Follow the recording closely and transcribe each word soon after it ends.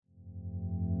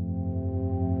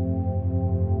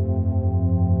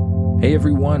Hey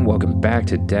everyone, welcome back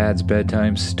to Dad's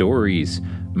Bedtime Stories.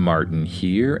 Martin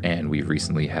here, and we've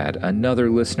recently had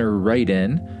another listener write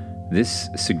in. This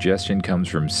suggestion comes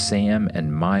from Sam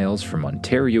and Miles from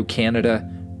Ontario, Canada.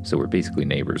 So we're basically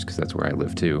neighbors because that's where I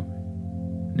live too.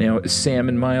 Now, Sam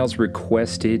and Miles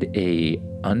requested a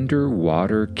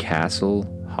underwater castle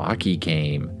hockey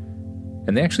game.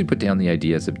 And they actually put down the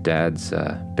ideas of Dad's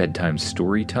bedtime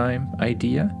story time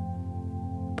idea.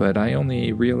 But I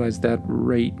only realized that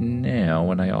right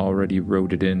now, and I already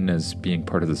wrote it in as being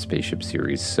part of the Spaceship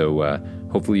series, so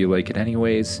hopefully you like it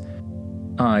anyways.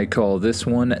 I call this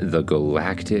one the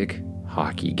Galactic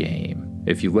Hockey Game.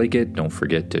 If you like it, don't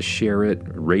forget to share it,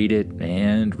 rate it,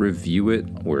 and review it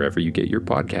wherever you get your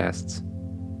podcasts.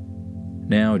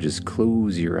 Now just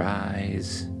close your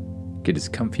eyes, get as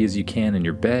comfy as you can in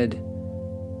your bed,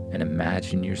 and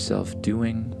imagine yourself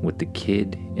doing what the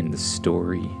kid in the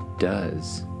story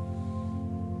does.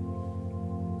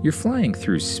 You're flying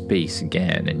through space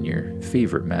again in your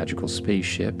favorite magical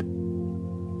spaceship.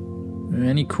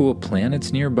 Any cool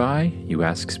planets nearby? You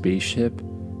ask Spaceship.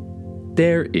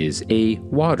 There is a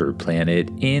water planet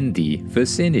in the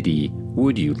vicinity.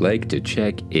 Would you like to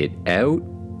check it out?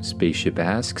 Spaceship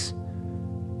asks.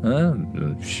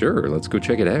 Sure, let's go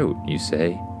check it out, you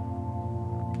say.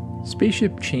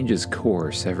 Spaceship changes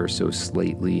course ever so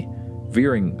slightly,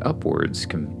 veering upwards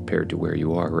compared to where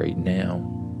you are right now.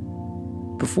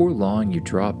 Before long, you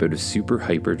drop out of super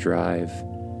hyperdrive,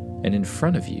 and in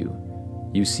front of you,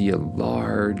 you see a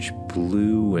large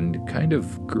blue and kind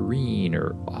of green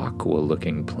or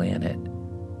aqua-looking planet.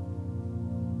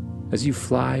 As you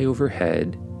fly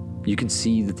overhead, you can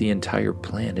see that the entire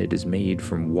planet is made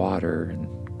from water and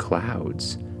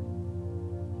clouds.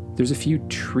 There's a few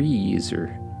trees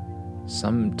or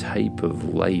some type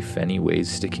of life anyways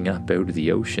sticking up out of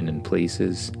the ocean in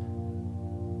places.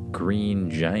 Green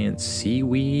giant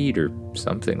seaweed or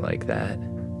something like that.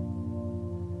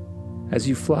 As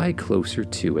you fly closer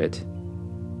to it,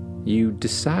 you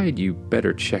decide you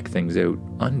better check things out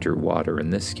underwater in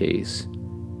this case.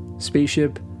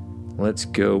 Spaceship, let's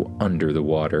go under the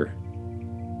water.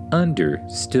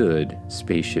 Understood,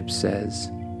 Spaceship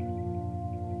says.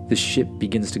 The ship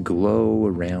begins to glow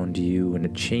around you and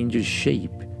it changes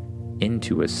shape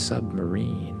into a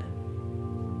submarine.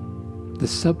 The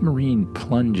submarine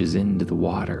plunges into the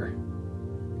water.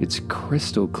 It's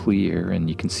crystal clear and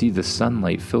you can see the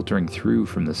sunlight filtering through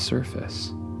from the surface.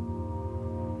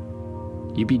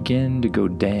 You begin to go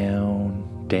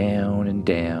down, down, and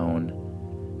down,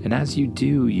 and as you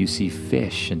do, you see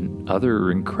fish and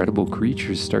other incredible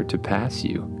creatures start to pass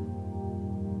you.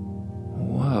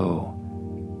 Whoa.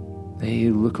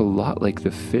 They look a lot like the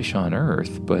fish on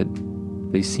Earth, but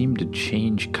they seem to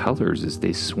change colors as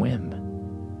they swim.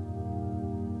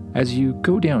 As you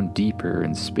go down deeper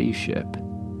in Spaceship,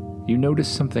 you notice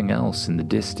something else in the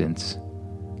distance.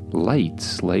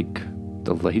 Lights like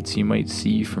the lights you might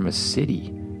see from a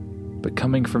city, but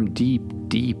coming from deep,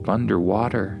 deep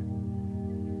underwater.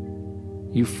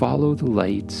 You follow the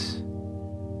lights,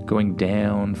 going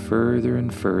down further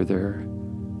and further,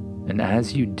 and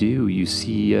as you do, you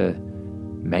see a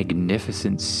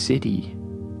magnificent city,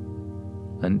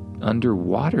 an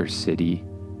underwater city,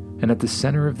 and at the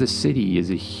center of the city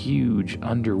is a huge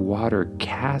underwater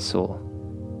castle.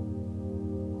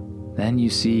 Then you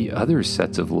see other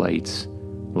sets of lights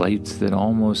that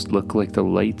almost look like the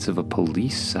lights of a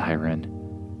police siren.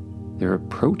 They're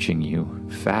approaching you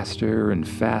faster and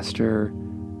faster,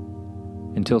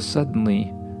 until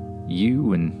suddenly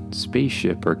you and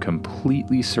Spaceship are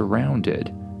completely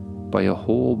surrounded by a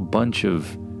whole bunch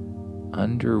of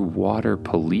underwater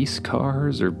police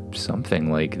cars or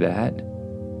something like that.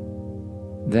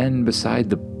 Then beside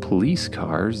the police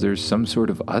cars, there's some sort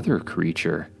of other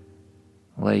creature,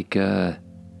 like a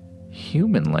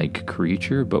human-like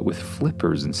creature but with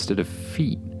flippers instead of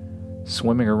feet,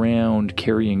 swimming around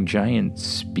carrying giant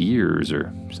spears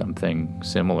or something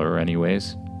similar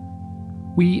anyways.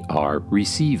 We are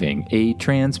receiving a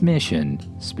transmission,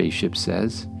 Spaceship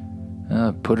says.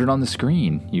 Put it on the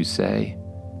screen, you say.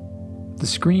 The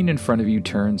screen in front of you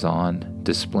turns on,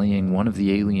 displaying one of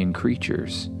the alien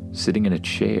creatures, sitting in a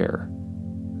chair,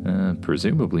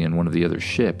 presumably in one of the other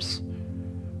ships.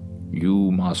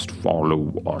 You must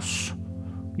follow us.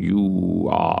 You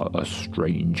are a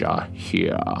stranger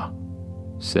here,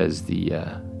 says the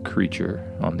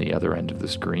creature on the other end of the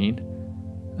screen.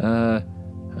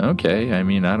 Okay, I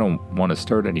mean, I don't want to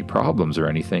start any problems or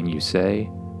anything, you say.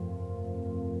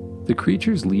 The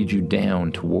creatures lead you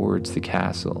down towards the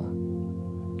castle.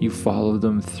 You follow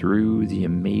them through the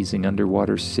amazing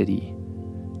underwater city,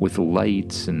 with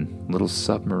lights and little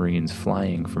submarines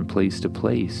flying from place to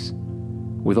place,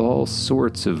 with all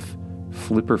sorts of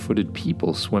flipper-footed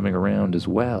people swimming around as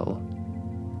well.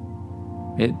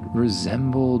 It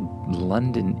resembled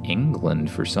London, England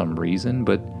for some reason,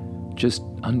 but just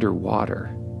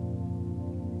underwater.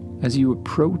 As you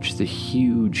approach the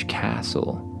huge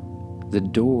castle, the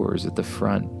doors at the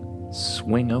front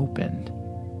swing open.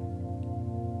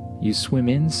 You swim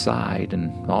inside,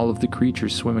 and all of the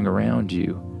creatures swimming around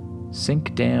you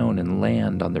sink down and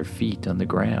land on their feet on the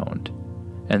ground,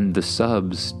 and the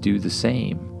subs do the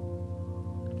same.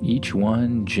 Each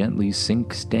one gently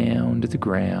sinks down to the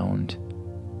ground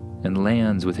and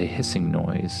lands with a hissing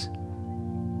noise.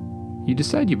 You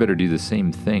decide you better do the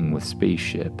same thing with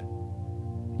Spaceship.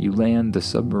 You land the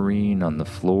submarine on the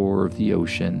floor of the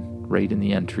ocean, right in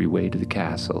the entryway to the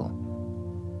castle.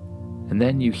 And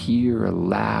then you hear a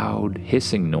loud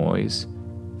hissing noise,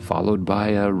 followed by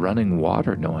a running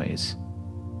water noise.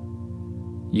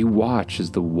 You watch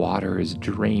as the water is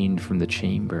drained from the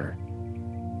chamber.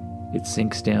 It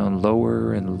sinks down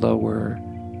lower and lower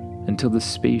until the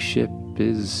spaceship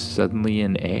is suddenly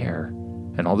in air,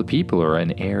 and all the people are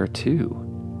in air too.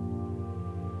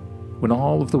 When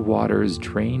all of the water is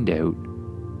drained out,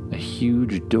 a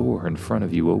huge door in front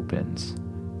of you opens.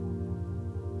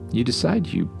 You decide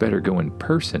you better go in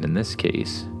person in this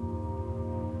case.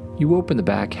 You open the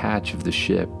back hatch of the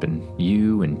ship, and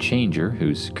you and Changer,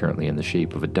 who's currently in the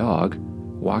shape of a dog,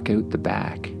 walk out the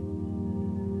back.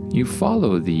 You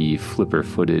follow the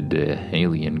flipper-footed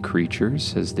alien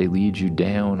creatures as they lead you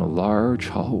down a large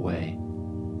hallway.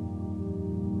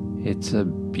 It's a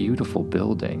beautiful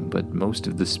building, but most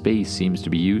of the space seems to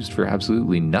be used for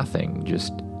absolutely nothing,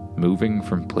 just moving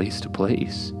from place to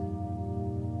place.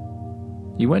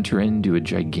 You enter into a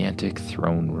gigantic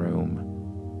throne room,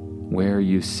 where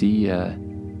you see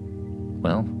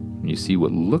you see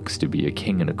what looks to be a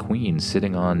king and a queen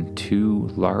sitting on two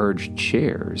large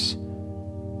chairs.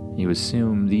 You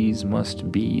assume these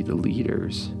must be the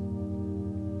leaders.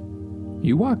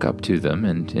 You walk up to them,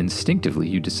 and instinctively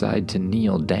you decide to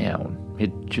kneel down.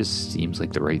 It just seems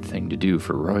like the right thing to do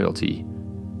for royalty.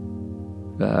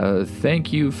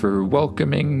 Thank you for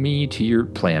welcoming me to your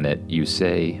planet, you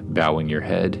say, bowing your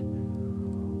head.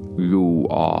 You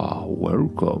are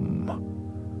welcome.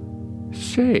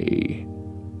 Say,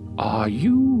 are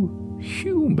you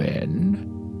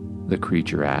human? The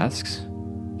creature asks.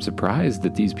 Surprised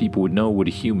that these people would know what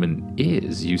a human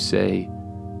is, you say,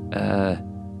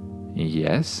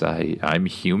 yes, I'm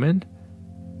human.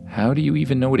 How do you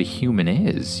even know what a human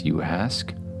is, you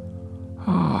ask.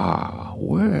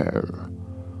 Well,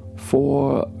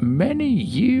 for many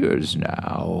years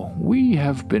now, we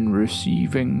have been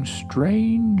receiving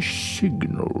strange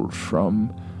signals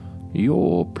from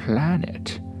your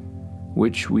planet,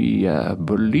 which we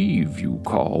believe you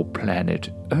call planet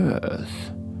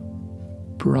Earth.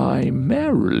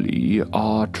 Primarily,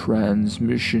 our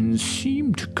transmissions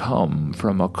seem to come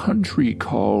from a country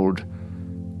called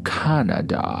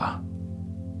Canada.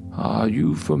 Are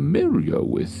you familiar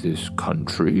with this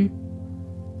country?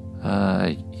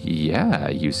 Yeah,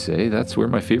 you say. That's where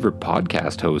my favorite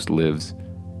podcast host lives.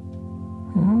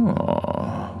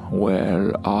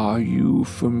 Well, are you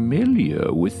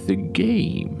familiar with the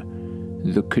game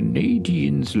the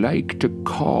Canadians like to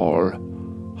call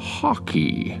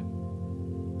hockey?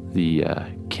 The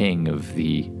king of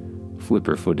the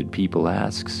flipper-footed people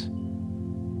asks.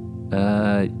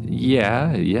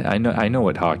 Yeah, I know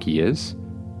what hockey is,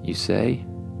 you say.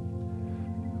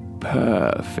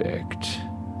 Perfect,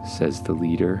 says the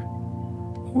leader.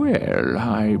 Well,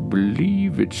 I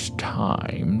believe it's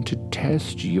time to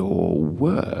test your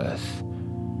worth.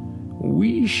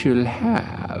 We shall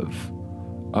have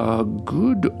a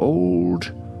good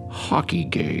old hockey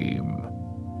game.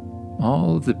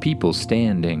 All of the people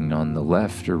standing on the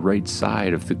left or right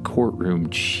side of the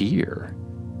courtroom cheer.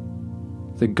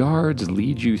 The guards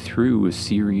lead you through a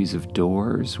series of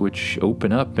doors which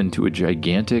open up into a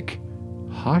gigantic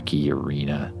hockey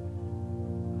arena.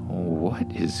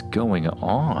 What is going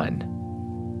on?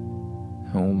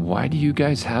 Why do you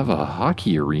guys have a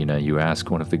hockey arena, you ask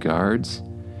one of the guards.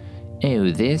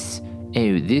 This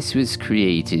was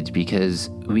created because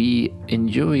we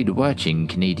enjoyed watching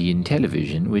Canadian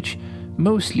television, which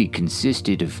mostly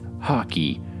consisted of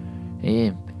hockey.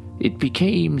 It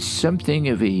became something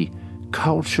of a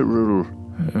cultural,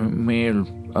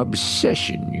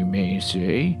 obsession, you may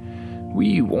say.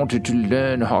 We wanted to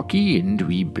learn hockey, and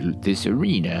we built this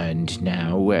arena, and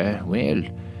now,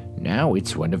 now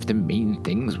it's one of the main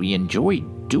things we enjoy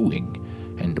doing.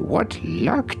 And what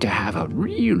luck to have a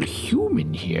real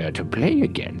human here to play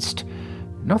against.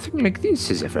 Nothing like this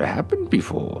has ever happened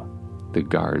before, the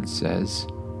guard says.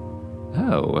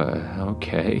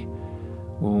 Okay.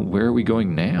 Well, where are we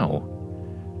going now?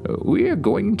 We are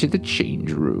going to the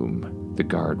change room, the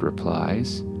guard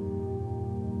replies.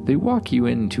 They walk you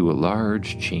into a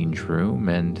large change room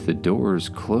and the doors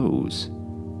close.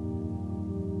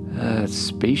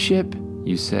 Spaceship,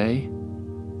 you say?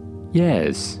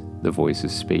 Yes, the voice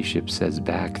of Spaceship says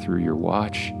back through your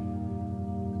watch.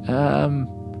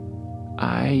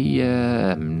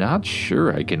 I'm not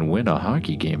sure I can win a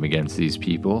hockey game against these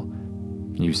people,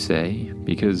 you say,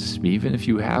 because even if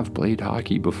you have played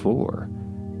hockey before,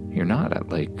 you're not at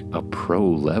like a pro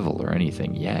level or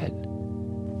anything yet.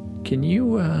 Can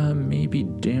you maybe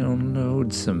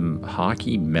download some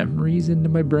hockey memories into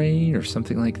my brain or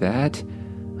something like that?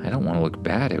 I don't want to look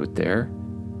bad out there.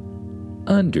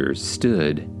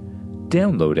 Understood.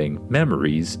 Downloading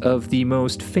memories of the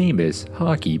most famous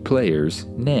hockey players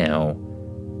now.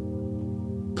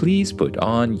 Please put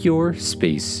on your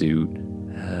spacesuit.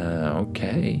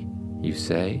 Okay, you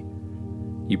say.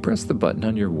 You press the button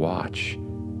on your watch,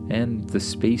 and the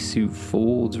spacesuit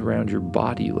folds around your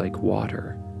body like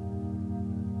water.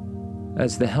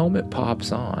 As the helmet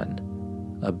pops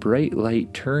on, a bright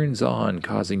light turns on,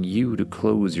 causing you to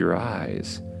close your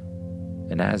eyes.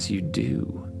 And as you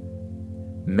do,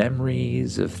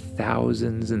 memories of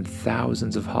thousands and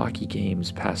thousands of hockey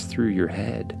games pass through your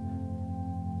head.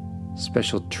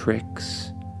 Special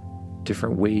tricks,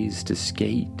 different ways to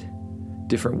skate,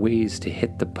 different ways to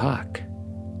hit the puck.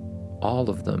 All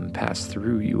of them pass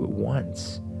through you at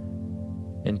once,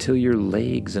 until your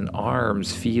legs and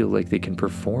arms feel like they can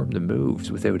perform the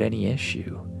moves without any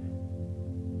issue.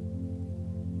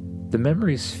 The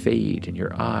memories fade and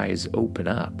your eyes open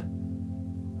up.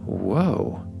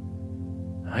 Whoa,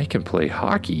 I can play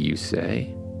hockey, you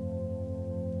say.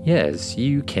 Yes,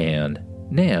 you can.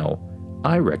 Now,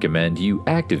 I recommend you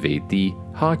activate the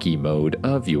hockey mode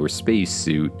of your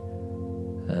spacesuit.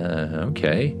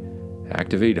 Okay.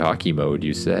 Activate hockey mode,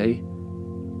 you say.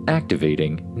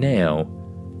 Activating now.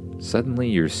 Suddenly,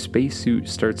 your spacesuit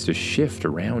starts to shift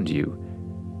around you.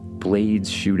 Blades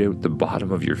shoot out the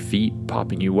bottom of your feet,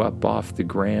 popping you up off the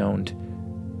ground.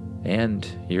 And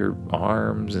your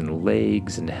arms and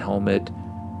legs and helmet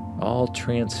all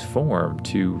transform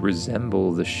to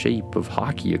resemble the shape of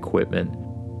hockey equipment,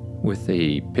 with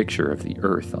a picture of the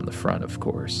Earth on the front, of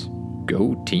course.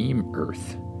 Go Team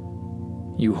Earth.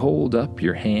 You hold up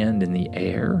your hand in the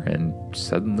air, and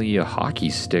suddenly a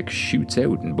hockey stick shoots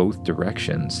out in both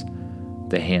directions,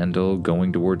 the handle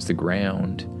going towards the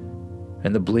ground,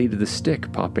 and the blade of the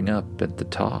stick popping up at the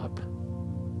top.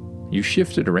 You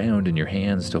shift it around in your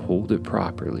hands to hold it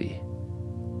properly.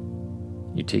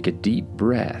 You take a deep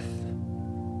breath,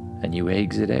 and you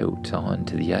exit out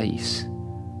onto the ice.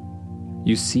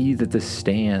 You see that the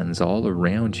stands all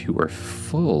around you are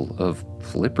full of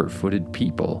flipper-footed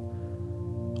people.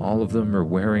 All of them are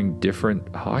wearing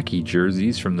different hockey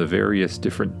jerseys from the various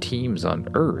different teams on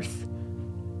Earth.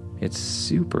 It's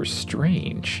super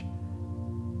strange.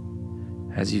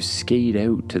 As you skate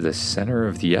out to the center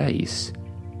of the ice,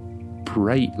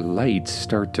 bright lights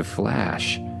start to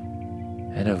flash,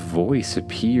 and a voice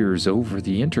appears over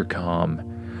the intercom.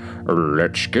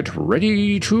 Let's get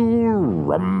ready to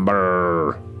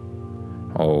rumble.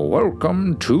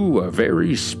 Welcome to a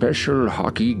very special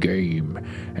hockey game.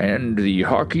 And the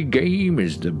hockey game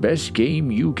is the best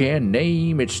game you can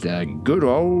name. It's the good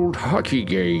old hockey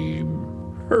game.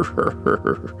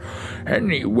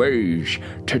 Anyways,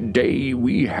 today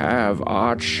we have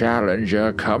our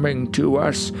challenger coming to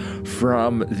us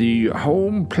from the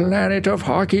home planet of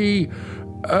hockey,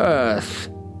 Earth.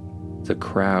 The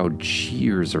crowd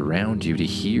cheers around you to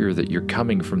hear that you're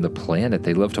coming from the planet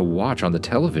they love to watch on the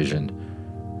television.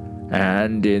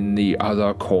 And in the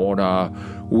other corner,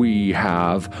 we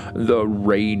have the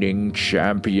reigning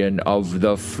champion of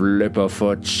the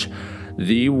Flipperfoots,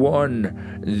 the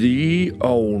one, the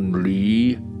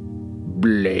only,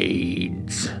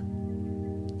 Blades.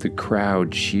 The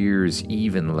crowd cheers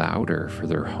even louder for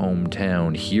their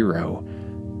hometown hero,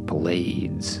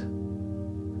 Blades.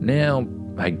 Now,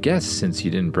 I guess since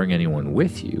you didn't bring anyone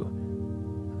with you,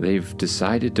 they've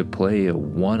decided to play a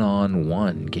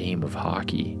one-on-one game of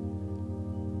hockey.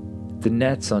 The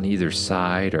nets on either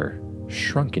side are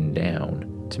shrunken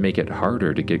down to make it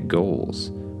harder to get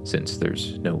goals, since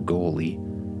there's no goalie.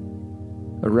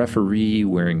 A referee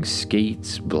wearing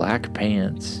skates, black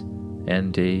pants,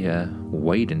 and a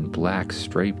white and black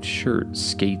striped shirt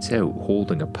skates out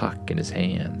holding a puck in his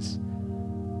hands.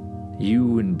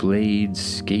 You and Blades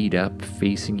skate up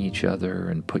facing each other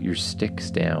and put your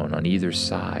sticks down on either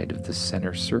side of the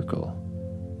center circle.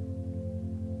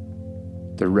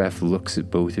 The ref looks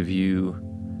at both of you,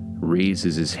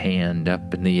 raises his hand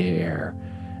up in the air,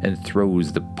 and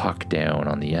throws the puck down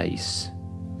on the ice.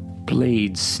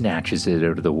 Blades snatches it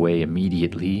out of the way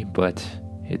immediately, but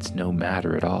it's no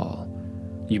matter at all.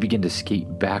 You begin to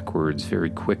skate backwards very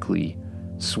quickly,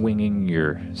 swinging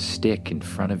your stick in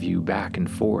front of you back and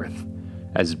forth,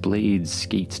 as Blades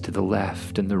skates to the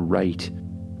left and the right,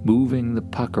 moving the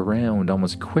puck around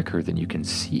almost quicker than you can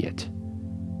see it.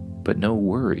 But no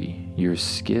worry, your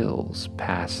skills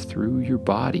pass through your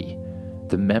body,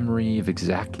 the memory of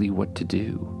exactly what to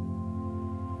do.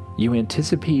 You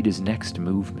anticipate his next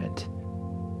movement.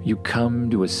 You come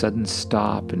to a sudden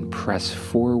stop and press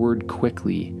forward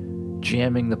quickly,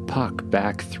 jamming the puck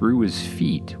back through his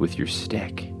feet with your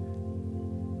stick.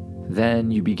 Then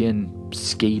you begin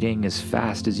skating as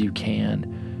fast as you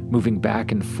can, moving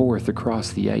back and forth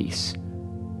across the ice.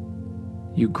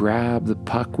 You grab the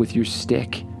puck with your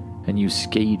stick and you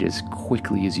skate as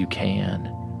quickly as you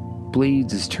can.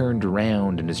 Blades is turned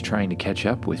around and is trying to catch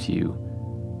up with you.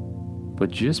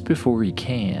 But just before he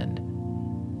can,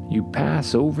 you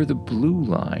pass over the blue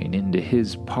line into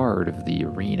his part of the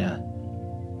arena.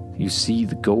 You see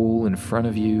the goal in front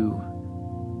of you.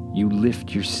 You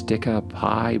lift your stick up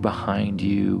high behind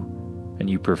you, and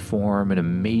you perform an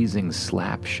amazing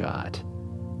slap shot.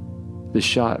 The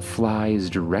shot flies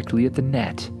directly at the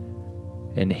net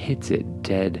and hits it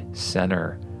dead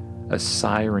center. A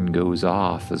siren goes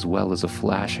off as well as a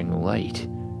flashing light.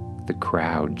 The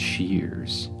crowd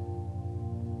cheers.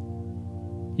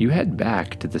 You head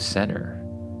back to the center,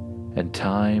 and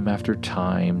time after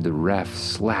time the ref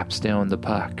slaps down the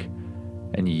puck,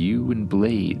 and you and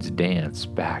Blades dance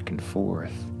back and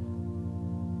forth.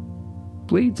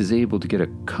 Blades is able to get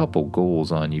a couple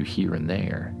goals on you here and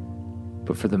there,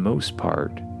 but for the most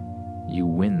part, you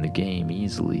win the game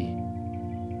easily,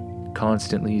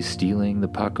 constantly stealing the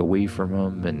puck away from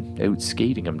him and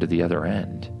outskating him to the other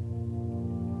end.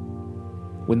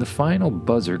 When the final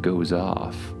buzzer goes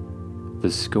off, the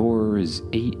score is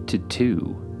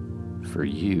 8-2 for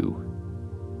you.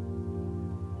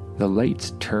 The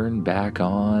lights turn back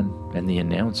on and the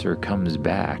announcer comes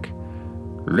back.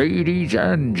 "Ladies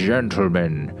and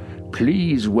gentlemen,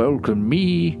 please welcome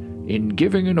me in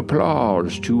giving an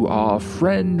applause to our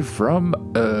friend from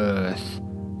Earth."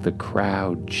 The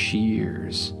crowd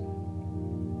cheers.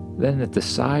 Then at the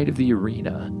side of the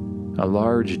arena, a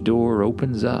large door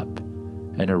opens up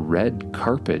and a red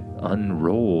carpet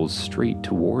unrolls straight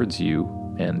towards you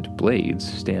and Blades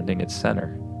standing at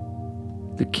center.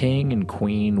 The king and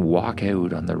queen walk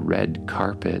out on the red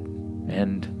carpet,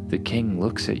 and the king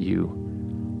looks at you.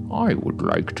 "I would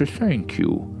like to thank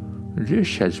you.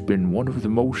 This has been one of the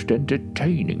most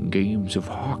entertaining games of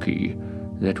hockey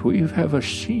that we've ever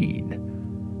seen.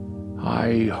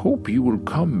 I hope you will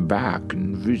come back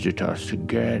and visit us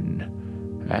again,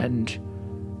 and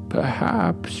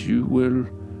perhaps you will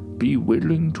be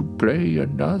willing to play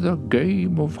another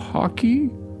game of hockey?"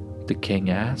 the king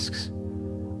asks.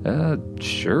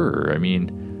 Sure. I mean,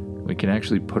 we can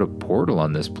actually put a portal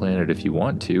on this planet if you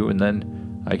want to, and then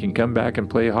I can come back and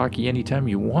play hockey anytime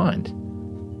you want.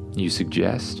 You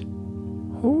suggest?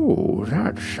 "Oh,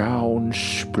 that sounds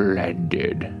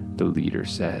splendid," the leader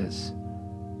says.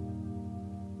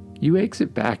 You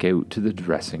exit back out to the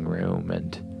dressing room,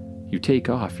 and you take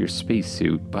off your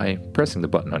spacesuit by pressing the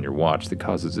button on your watch that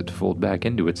causes it to fold back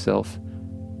into itself.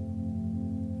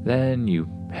 Then you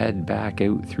head back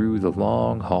out through the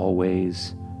long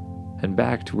hallways and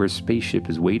back to where spaceship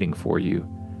is waiting for you,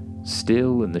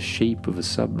 still in the shape of a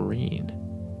submarine.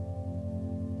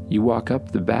 You walk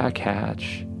up the back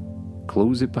hatch,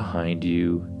 close it behind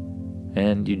you,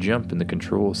 and you jump in the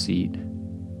control seat.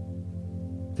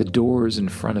 The doors in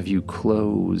front of you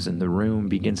close and the room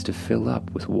begins to fill up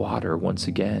with water once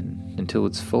again until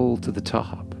it's full to the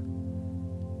top.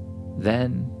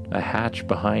 Then a hatch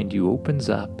behind you opens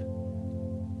up.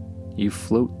 You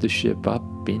float the ship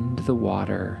up into the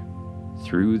water,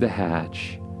 through the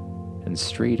hatch, and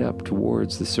straight up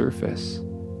towards the surface,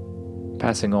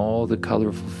 passing all the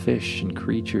colorful fish and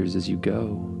creatures as you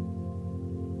go.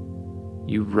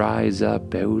 You rise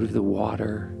up out of the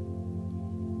water,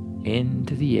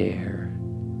 into the air,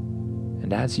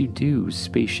 and as you do,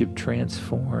 spaceship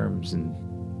transforms and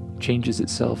changes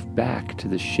itself back to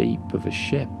the shape of a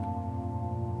ship.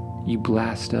 You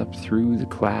blast up through the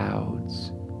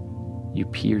clouds, you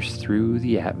pierce through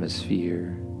the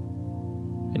atmosphere,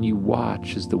 and you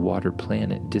watch as the water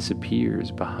planet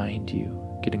disappears behind you,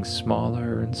 getting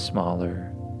smaller and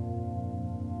smaller.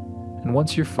 And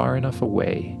once you're far enough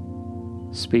away,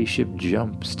 spaceship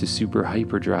jumps to super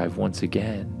hyperdrive once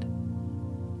again,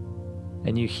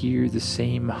 and you hear the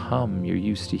same hum you're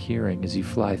used to hearing as you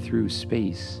fly through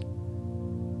space.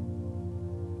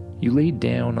 You lay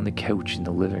down on the couch in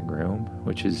the living room,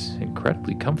 which is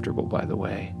incredibly comfortable, by the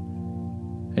way,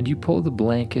 and you pull the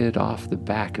blanket off the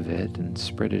back of it and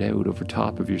spread it out over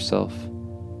top of yourself.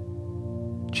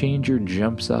 Changer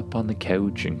jumps up on the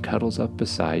couch and cuddles up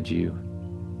beside you.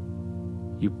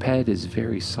 You pet his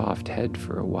very soft head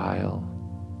for a while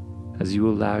as you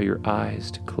allow your eyes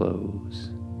to close.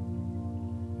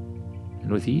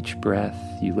 And with each breath,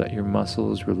 you let your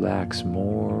muscles relax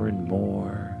more and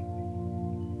more.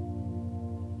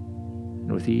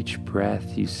 And with each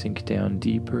breath, you sink down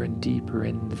deeper and deeper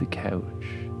into the couch.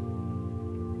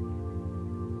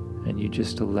 And you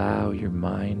just allow your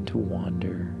mind to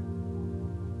wander.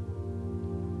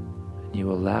 And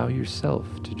you allow yourself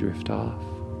to drift off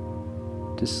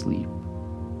to sleep.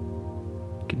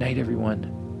 Good night,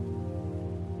 everyone.